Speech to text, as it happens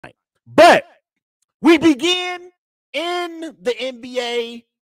But we begin in the NBA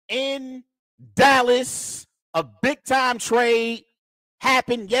in Dallas. A big-time trade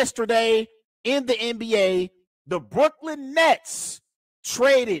happened yesterday in the NBA. The Brooklyn Nets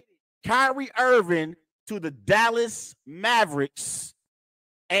traded Kyrie Irving to the Dallas Mavericks.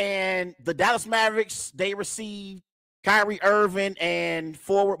 And the Dallas Mavericks, they received Kyrie Irving and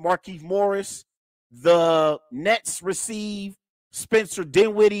forward Markieff Morris. The Nets received Spencer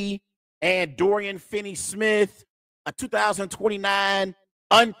Dinwiddie and Dorian Finney-Smith, a 2029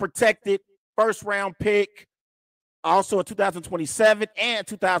 unprotected first-round pick, also a 2027 and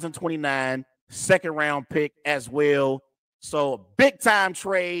 2029 second-round pick as well. So big-time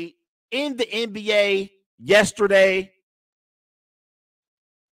trade in the NBA yesterday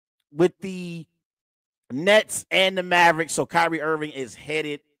with the Nets and the Mavericks. So Kyrie Irving is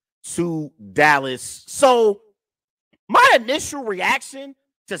headed to Dallas. So my initial reaction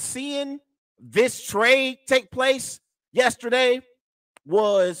to seeing this trade take place yesterday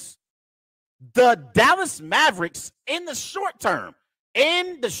was the Dallas Mavericks in the short term.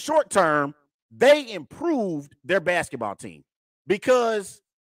 In the short term, they improved their basketball team because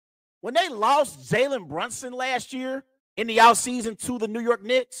when they lost Jalen Brunson last year in the offseason to the New York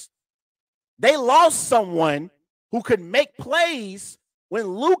Knicks, they lost someone who could make plays when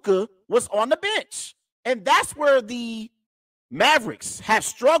Luka was on the bench. And that's where the Mavericks have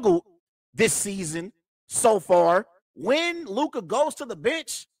struggled this season so far. When Luka goes to the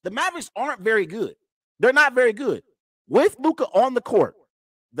bench, the Mavericks aren't very good. They're not very good. With Luka on the court,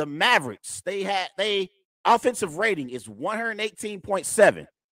 the Mavericks, they offensive rating is 118.7.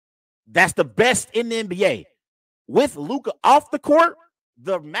 That's the best in the NBA. With Luka off the court,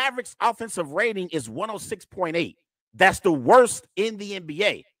 the Mavericks offensive rating is 106.8. That's the worst in the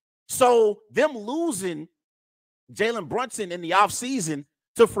NBA. So them losing Jalen Brunson in the offseason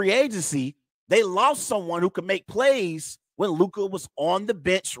to free agency, they lost someone who could make plays when Luka was on the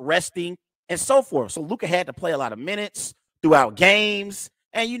bench resting and so forth. So Luka had to play a lot of minutes throughout games.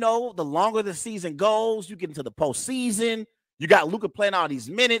 And, you know, the longer the season goes, you get into the postseason. You got Luka playing all these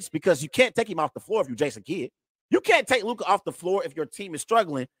minutes because you can't take him off the floor if you're Jason Kidd. You can't take Luka off the floor if your team is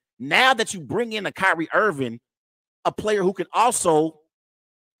struggling. Now that you bring in a Kyrie Irving, a player who can also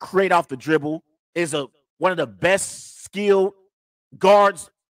create off the dribble, is one of the best skilled guards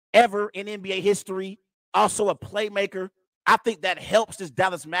ever in NBA history, also a playmaker. I think that helps this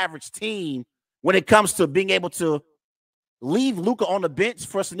Dallas Mavericks team when it comes to being able to leave Luka on the bench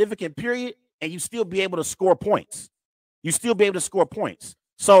for a significant period and you still be able to score points. You still be able to score points.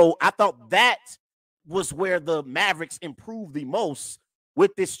 So I thought that was where the Mavericks improved the most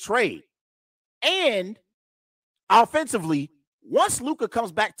with this trade. And offensively, once Luka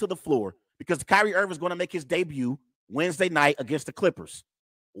comes back to the floor, because Kyrie Irving is going to make his debut Wednesday night against the Clippers.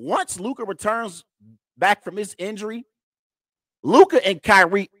 Once Luka returns back from his injury, Luka and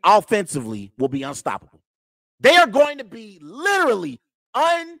Kyrie offensively will be unstoppable. They are going to be literally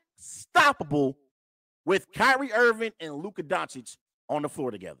unstoppable with Kyrie Irving and Luka Doncic on the floor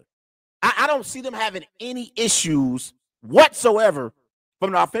together. I don't see them having any issues whatsoever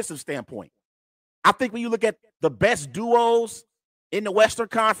from an offensive standpoint. I think when you look at the best duos in the Western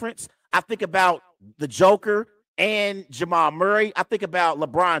Conference, I think about the Joker and Jamal Murray. I think about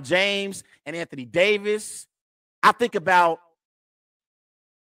LeBron James and Anthony Davis. I think about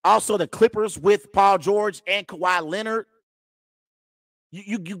also the Clippers with Paul George and Kawhi Leonard.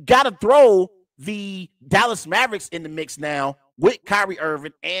 You got to throw the Dallas Mavericks in the mix now with Kyrie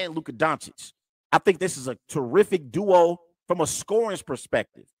Irving and Luka Doncic. I think this is a terrific duo from a scoring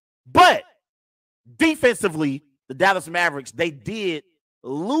perspective. But defensively, the Dallas Mavericks, they did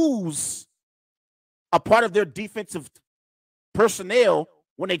lose a part of their defensive personnel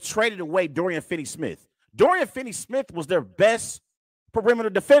when they traded away Dorian Finney-Smith. Dorian Finney-Smith was their best perimeter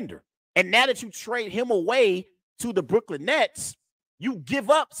defender. And now that you trade him away to the Brooklyn Nets, you give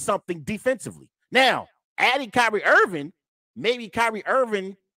up something defensively. Now, adding Kyrie Irving, maybe Kyrie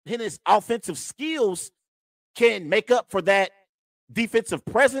Irving and his offensive skills can make up for that defensive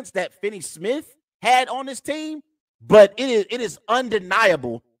presence that Finney-Smith had on his team. But it is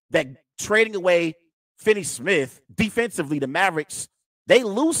undeniable that trading away Finney-Smith defensively, the Mavericks, they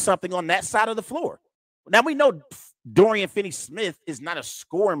lose something on that side of the floor. Now, we know Dorian Finney-Smith is not a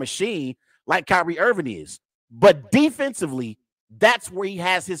scoring machine like Kyrie Irving is. But defensively, that's where he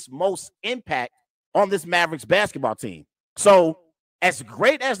has his most impact on this Mavericks basketball team. So as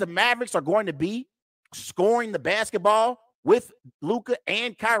great as the Mavericks are going to be scoring the basketball with Luka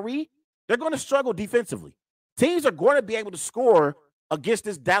and Kyrie, they're going to struggle defensively. Teams are going to be able to score against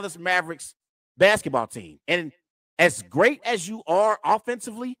this Dallas Mavericks basketball team. And as great as you are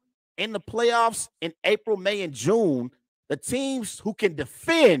offensively in the playoffs in April, May, and June, the teams who can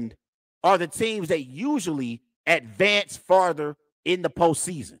defend are the teams that usually advance farther in the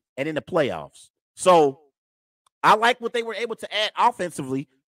postseason and in the playoffs. So I like what they were able to add offensively,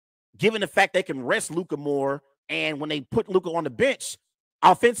 given the fact they can rest Luka more. And when they put Luka on the bench,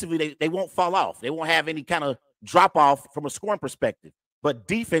 offensively, they won't fall off. They won't have any kind of drop off from a scoring perspective. But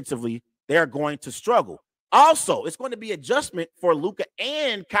defensively, they're going to struggle. Also, it's going to be adjustment for Luka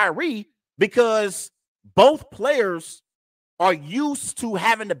and Kyrie because both players are used to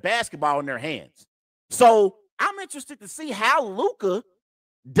having the basketball in their hands. So I'm interested to see how Luka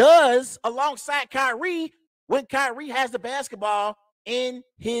does alongside Kyrie when Kyrie has the basketball in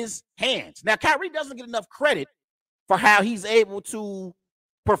his hands. Now, Kyrie doesn't get enough credit for how he's able to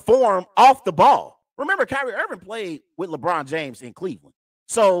perform off the ball. Remember, Kyrie Irving played with LeBron James in Cleveland.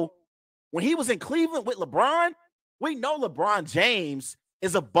 So when he was in Cleveland with LeBron, we know LeBron James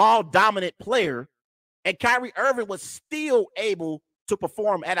is a ball-dominant player, and Kyrie Irving was still able to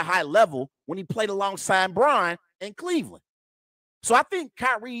perform at a high level when he played alongside Bron in Cleveland. So I think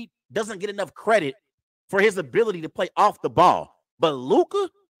Kyrie doesn't get enough credit for his ability to play off the ball. But Luka,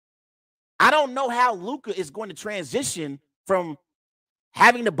 I don't know how Luka is going to transition from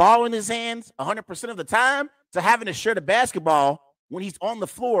having the ball in his hands 100% of the time to having to share the basketball when he's on the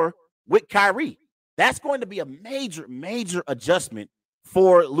floor with Kyrie. That's going to be a major, major adjustment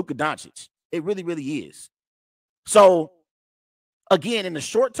for Luka Doncic. It really, really is. So, again, in the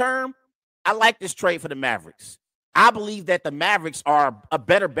short term, I like this trade for the Mavericks. I believe that the Mavericks are a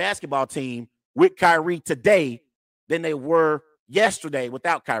better basketball team with Kyrie today than they were yesterday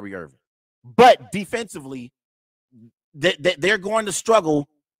without Kyrie Irving. But defensively, they're going to struggle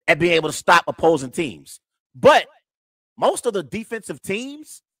at being able to stop opposing teams. But most of the defensive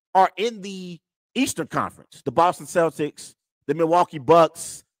teams are in the Eastern Conference. The Boston Celtics, the Milwaukee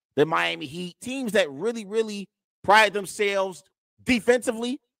Bucks, the Miami Heat, teams that really, really pride themselves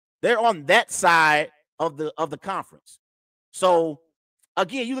defensively. They're on that side of the conference. So,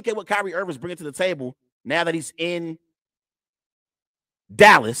 again, you look at what Kyrie Irving's bringing to the table now that he's in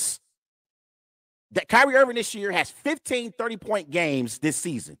Dallas. That Kyrie Irving this year has 15 30-point games this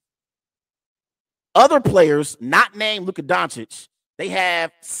season. Other players, not named Luka Doncic, they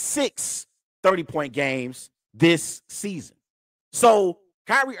have 6 30-point games this season. So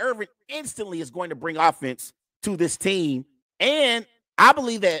Kyrie Irving instantly is going to bring offense to this team. And I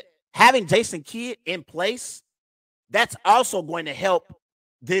believe that having Jason Kidd in place, that's also going to help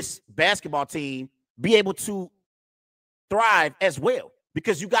this basketball team be able to thrive as well.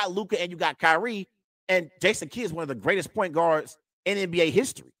 Because you got Luka and you got Kyrie, and Jason Kidd is one of the greatest point guards in NBA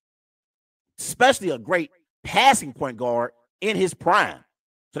history, especially a great passing point guard in his prime.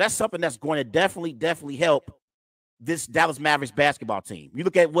 So that's something that's going to definitely help this Dallas Mavericks basketball team. You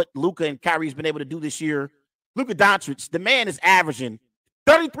look at what Luka and Kyrie's been able to do this year. Luka Doncic, the man is averaging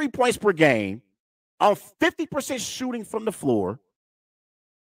 33 points per game on 50% shooting from the floor.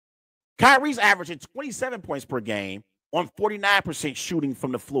 Kyrie's averaging 27 points per game on 49% shooting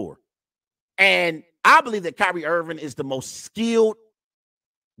from the floor. And I believe that Kyrie Irving is the most skilled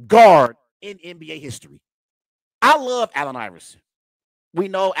guard in NBA history. I love Allen Iverson. We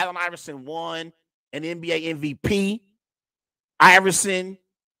know Allen Iverson won an NBA MVP. Iverson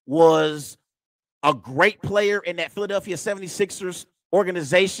was a great player in that Philadelphia 76ers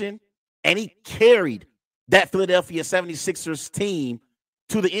organization, and he carried that Philadelphia 76ers team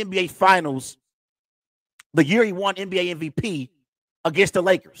to the NBA Finals the year he won NBA MVP against the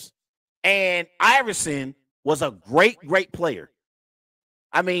Lakers. And Iverson was a great player.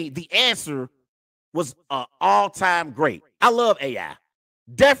 I mean, the answer was an all-time great. I love AI.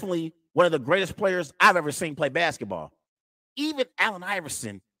 Definitely one of the greatest players I've ever seen play basketball. Even Allen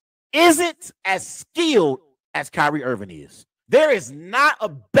Iverson isn't as skilled as Kyrie Irving is. There is not a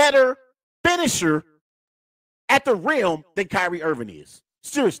better finisher at the rim than Kyrie Irving is.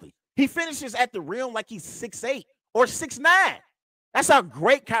 Seriously. He finishes at the rim like he's 6'8" or 6'9". That's how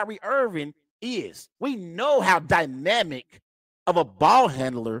great Kyrie Irving is. We know how dynamic of a ball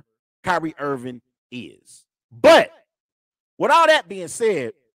handler Kyrie Irving is. But with all that being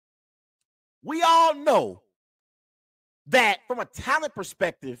said, we all know that from a talent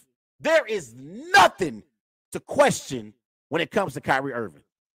perspective, there is nothing to question when it comes to Kyrie Irving.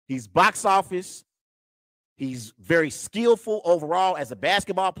 He's box office. He's very skillful overall as a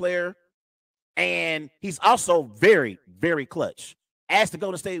basketball player. And he's also very, very clutch. Ask the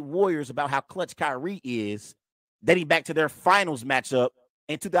Golden State Warriors about how clutch Kyrie is, dating back to their finals matchup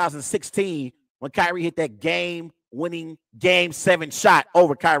in 2016 when Kyrie hit that game-winning Game 7 shot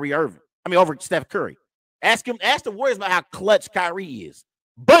over over Steph Curry. Ask the Warriors about how clutch Kyrie is.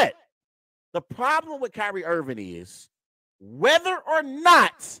 But The problem with Kyrie Irving is whether or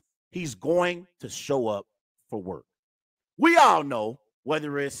not he's going to show up for work. We all know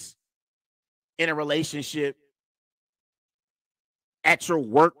whether it's in a relationship, at your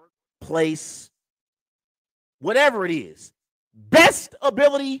workplace, whatever it is, best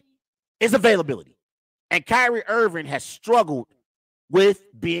ability is availability. And Kyrie Irving has struggled with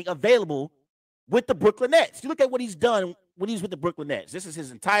being available with the Brooklyn Nets. You look at what he's done when he's with the Brooklyn Nets. This is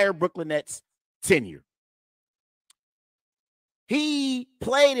his entire Brooklyn Nets tenure. He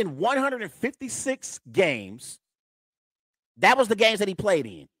played in 156 games. That was the games that he played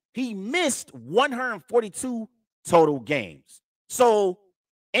in. He missed 142 total games. So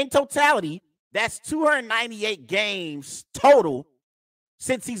in totality, that's 298 games total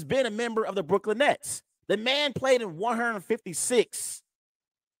since he's been a member of the Brooklyn Nets. The man played in 156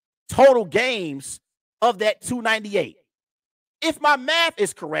 total games of that 298. If my math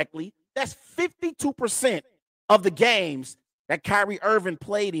is correctly, that's 52% of the games that Kyrie Irving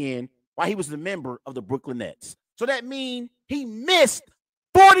played in while he was a member of the Brooklyn Nets. So that means he missed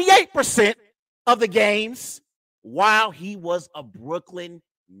 48% of the games while he was a Brooklyn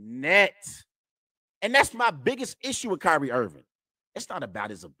Net. And that's my biggest issue with Kyrie Irving. It's not about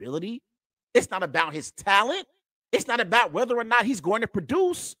his ability. It's not about his talent. It's not about whether or not he's going to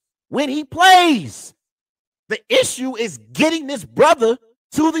produce when he plays. The issue is getting this brother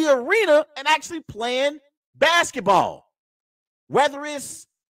to the arena and actually playing basketball. Whether it's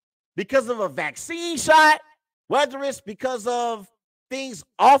because of a vaccine shot, whether it's because of things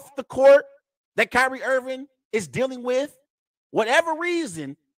off the court that Kyrie Irving is dealing with, whatever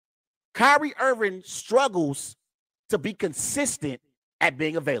reason, Kyrie Irving struggles to be consistent at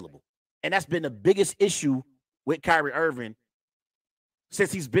being available. And that's been the biggest issue with Kyrie Irving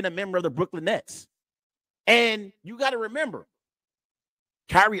since he's been a member of the Brooklyn Nets. And you got to remember,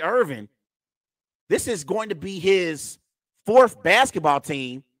 Kyrie Irving, this is going to be his fourth basketball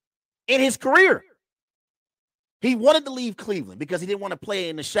team in his career. He wanted to leave Cleveland because he didn't want to play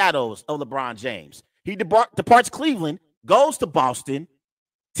in the shadows of LeBron James. He departs Cleveland, goes to Boston,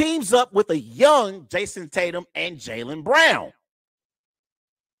 teams up with a young Jason Tatum and Jaylen Brown.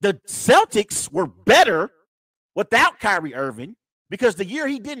 The Celtics were better without Kyrie Irving because the year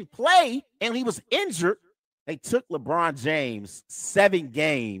he didn't play and he was injured, they took LeBron James 7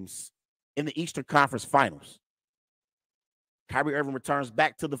 games in the Eastern Conference Finals. Kyrie Irving returns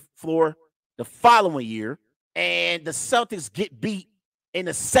back to the floor the following year, and the Celtics get beat in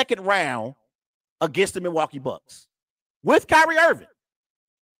the second round against the Milwaukee Bucks. With Kyrie Irving,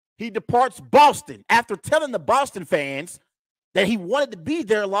 he departs Boston after telling the Boston fans that he wanted to be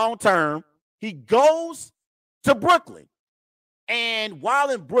there long term. He goes to Brooklyn. And while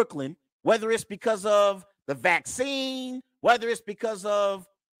in Brooklyn, whether it's because of the vaccine, whether it's because of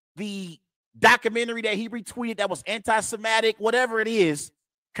the documentary that he retweeted that was anti-Semitic, whatever it is,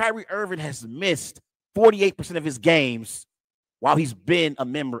 Kyrie Irving has missed 48% of his games while he's been a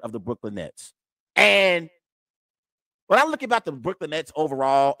member of the Brooklyn Nets. And when I look about the Brooklyn Nets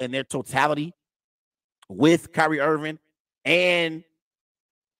overall and their totality with Kyrie Irving and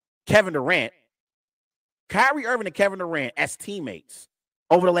Kevin Durant, Kyrie Irving and Kevin Durant as teammates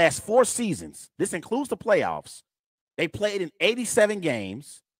over the last 4 seasons, this includes the playoffs, they played in 87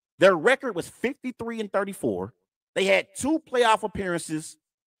 games. Their record was 53-34. They had 2 playoff appearances.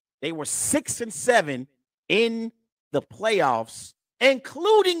 They were 6-7 in the playoffs,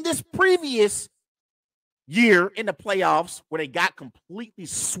 including this previous year in the playoffs where they got completely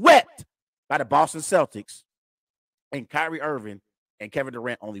swept by the Boston Celtics. And Kyrie Irving and Kevin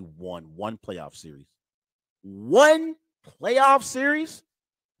Durant only won 1 playoff series. 1 playoff series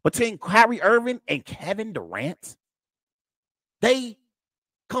between Kyrie Irving and Kevin Durant? They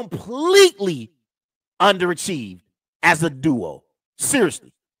completely underachieved as a duo.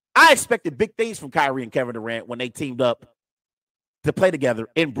 Seriously. I expected big things from Kyrie and Kevin Durant when they teamed up to play together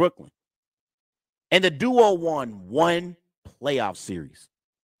in Brooklyn. And the duo won 1 playoff series.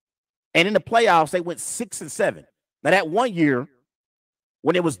 And in the playoffs, they went 6-7. Now, that one year,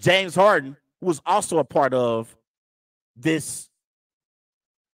 when it was James Harden, who was also a part of this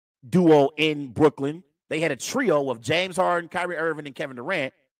duo in Brooklyn, they had a trio of James Harden, Kyrie Irving, and Kevin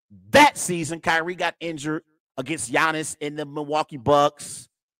Durant. That season, Kyrie got injured against Giannis in the Milwaukee Bucks,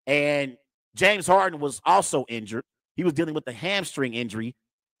 and James Harden was also injured. He was dealing with a hamstring injury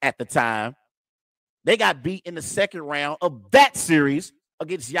at the time. They got beat in the second round of that series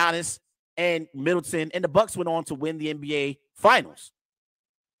against Giannis and Middleton, and the Bucks went on to win the NBA Finals.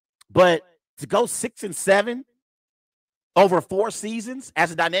 But to go 6-7 over 4 seasons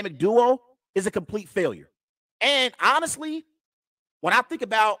as a dynamic duo is a complete failure. And honestly, when I think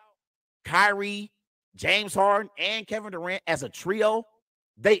about Kyrie, James Harden, and Kevin Durant as a trio,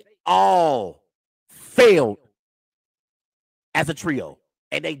 they all failed as a trio.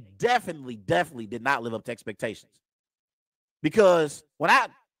 And they definitely did not live up to expectations. Because when I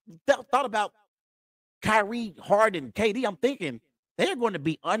thought about Kyrie, Harden, KD, I'm thinking they're going to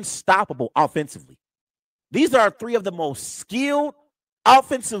be unstoppable offensively. These are three of the most skilled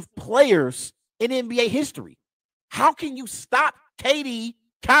offensive players in NBA history. How can you stop KD,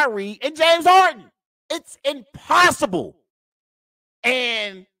 Kyrie, and James Harden? It's impossible.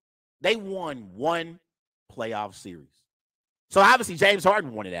 And they won one playoff series. So obviously James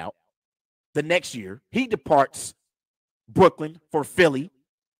Harden won it out. The next year, he departs Brooklyn for Philly.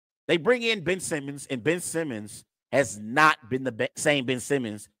 They bring in Ben Simmons, and Ben Simmons has not been the same Ben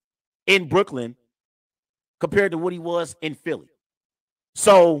Simmons in Brooklyn compared to what he was in Philly.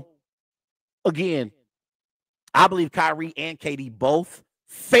 So, again, I believe Kyrie and KD both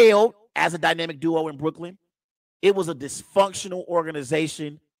failed as a dynamic duo in Brooklyn. It was a dysfunctional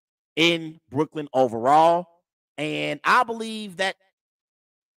organization in Brooklyn overall. And I believe that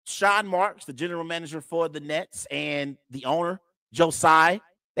Sean Marks, the general manager for the Nets, and the owner, Joe Tsai,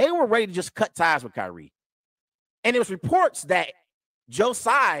 they were ready to just cut ties with Kyrie. And there was reports that Joe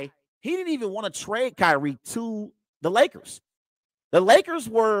Tsai, he didn't even want to trade Kyrie to the Lakers. The Lakers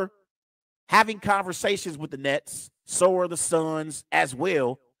were having conversations with the Nets, so were the Suns as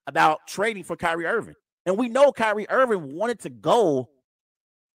well, about trading for Kyrie Irving. And we know Kyrie Irving wanted to go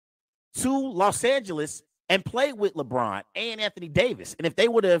to Los Angeles and play with LeBron and Anthony Davis. And if they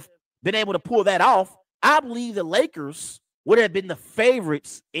would have been able to pull that off, I believe the Lakers would have been the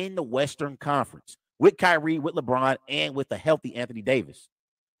favorites in the Western Conference with Kyrie, with LeBron, and with the healthy Anthony Davis.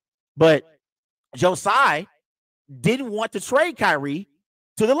 But Joe Tsai didn't want to trade Kyrie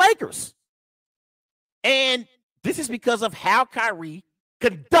to the Lakers. And this is because of how Kyrie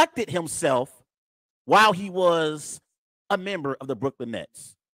conducted himself while he was a member of the Brooklyn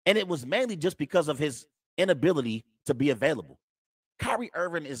Nets. And it was mainly just because of his inability to be available. Kyrie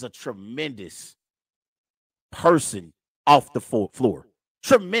Irving is a tremendous person off the floor.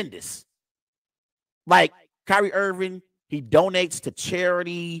 Tremendous. Like Kyrie Irving, he donates to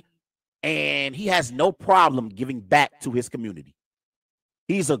charity and he has no problem giving back to his community.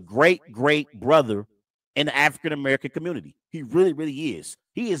 He's a great, great brother in the African-American community. He really, really is.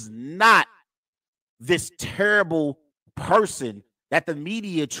 He is not this terrible person that the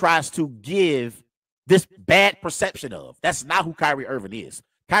media tries to give this bad perception of. That's not who Kyrie Irving is.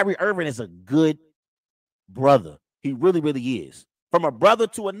 Kyrie Irving is a good brother. He really, really is. From a brother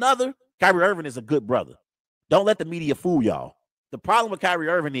to another, Kyrie Irving is a good brother. Don't let the media fool y'all. The problem with Kyrie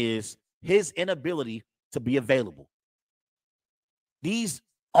Irving is his inability to be available. These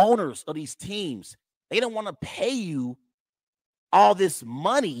owners of these teams, they don't want to pay you all this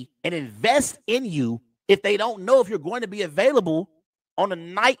money and invest in you if they don't know if you're going to be available on a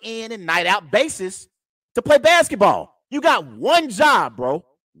night in and night out basis to play basketball. You got one job, bro.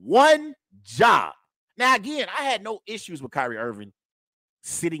 One job. Now, again, I had no issues with Kyrie Irving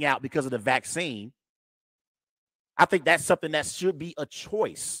sitting out because of the vaccine. I think that's something that should be a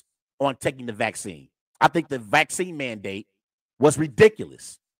choice on taking the vaccine. I think the vaccine mandate was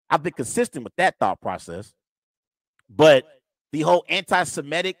ridiculous. I've been consistent with that thought process. But the whole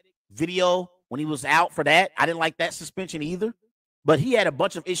anti-Semitic video, when he was out for that, I didn't like that suspension either. But he had a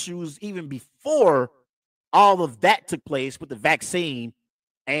bunch of issues even before all of that took place with the vaccine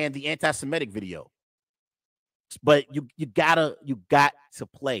and the anti-Semitic video. But you got to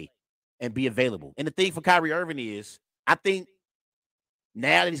play and be available. And the thing for Kyrie Irving is, I think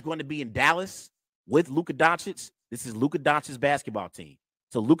now that he's going to be in Dallas with Luka Doncic, this is Luka Doncic's basketball team.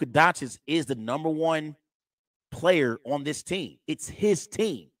 So Luka Doncic is the number one player on this team. It's his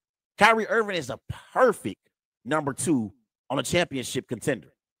team. Kyrie Irving is a perfect number two on a championship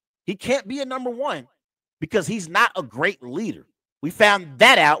contender. He can't be a number one because he's not a great leader. We found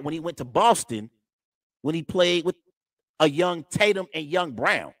that out when he went to Boston, when he played with a young Tatum and young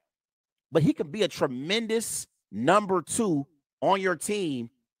Brown. But he could be a tremendous number two on your team.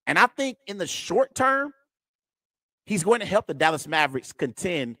 And I think in the short term, he's going to help the Dallas Mavericks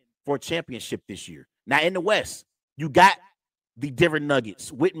contend for a championship this year. Now, in the West, you got the Denver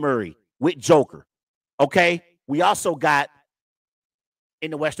Nuggets with Murray, with Joker. Okay? We also got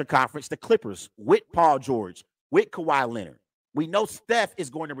in the Western Conference the Clippers with Paul George, with Kawhi Leonard. We know Steph is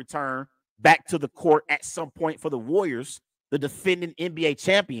going to return back to the court at some point for the Warriors, the defending NBA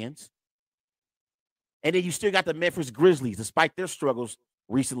champions. And then you still got the Memphis Grizzlies, despite their struggles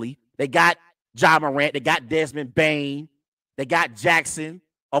recently. They got Ja Morant. They got Desmond Bane. They got Jackson.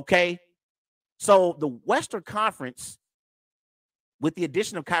 Okay? So the Western Conference, with the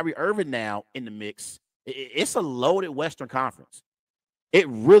addition of Kyrie Irving now in the mix, it's a loaded Western Conference. It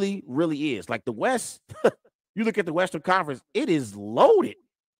really, really is. Like the West, you look at the Western Conference, it is loaded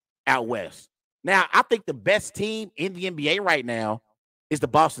out West. Now, I think the best team in the NBA right now is the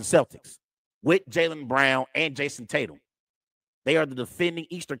Boston Celtics with Jaylen Brown and Jason Tatum. They are the defending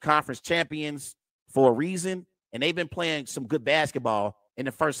Eastern Conference champions for a reason, and they've been playing some good basketball in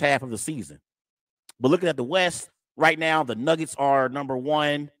the first half of the season. But looking at the West right now, the Nuggets are number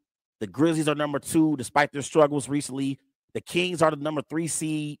 1. The Grizzlies are number 2, despite their struggles recently. The Kings are the number 3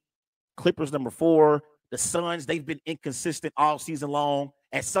 seed. Clippers number 4. The Suns, they've been inconsistent all season long.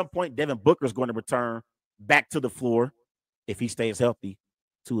 At some point, Devin Booker is going to return back to the floor if he stays healthy.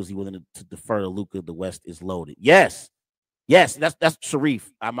 Too, is he willing to defer to Luka? The West is loaded. Yes, that's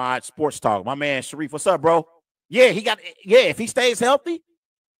Sharif. I'm on Sports Talk. My man Sharif, what's up, bro? Yeah, if he stays healthy,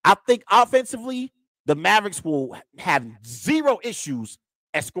 I think offensively, the Mavericks will have 0 issues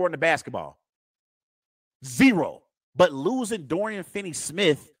at scoring the basketball. 0. But losing Dorian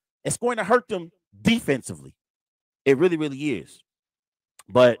Finney-Smith, it's going to hurt them defensively. It really, really is.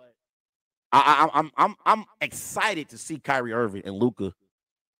 But I'm excited to see Kyrie Irving and Luka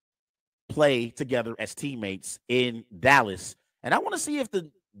play together as teammates in Dallas. And I want to see if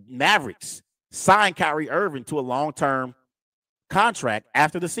the Mavericks sign Kyrie Irving to a long-term contract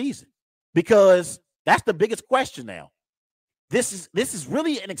after the season, because that's the biggest question now. This is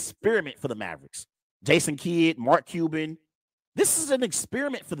really an experiment for the Mavericks. Jason Kidd, Mark Cuban, this is an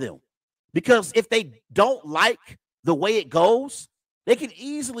experiment for them, because if they don't like the way it goes, they can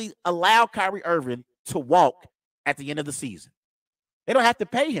easily allow Kyrie Irving to walk at the end of the season. They don't have to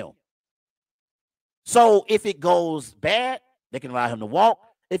pay him. So if it goes bad, they can allow him to walk.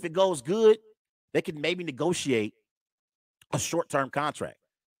 If it goes good, they can maybe negotiate a short-term contract.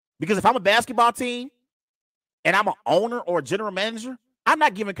 Because if I'm a basketball team and I'm an owner or a general manager, I'm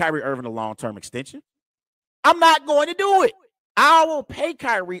not giving Kyrie Irving a long-term extension. I'm not going to do it. I will pay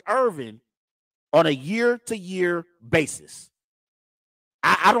Kyrie Irving on a year-to-year basis.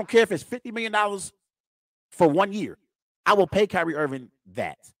 I don't care if it's $50 million for 1 year. I will pay Kyrie Irving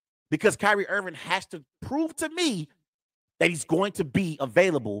that, because Kyrie Irving has to prove to me that he's going to be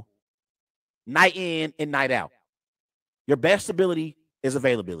available night in and night out. Your best ability is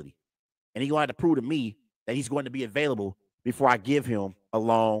availability. And he's going to have to prove to me that he's going to be available before I give him a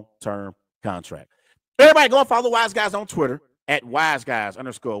long-term contract. Everybody go and follow Wise Guys on Twitter at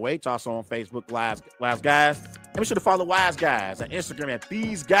WiseGuys_Wait. Also on Facebook, Wise Guys. And be sure to follow Wise Guys on Instagram at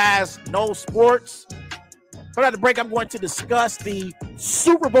These Guys Know Sports. Right after the break, I'm going to discuss the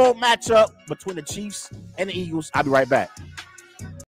Super Bowl matchup between the Chiefs and the Eagles. I'll be right back.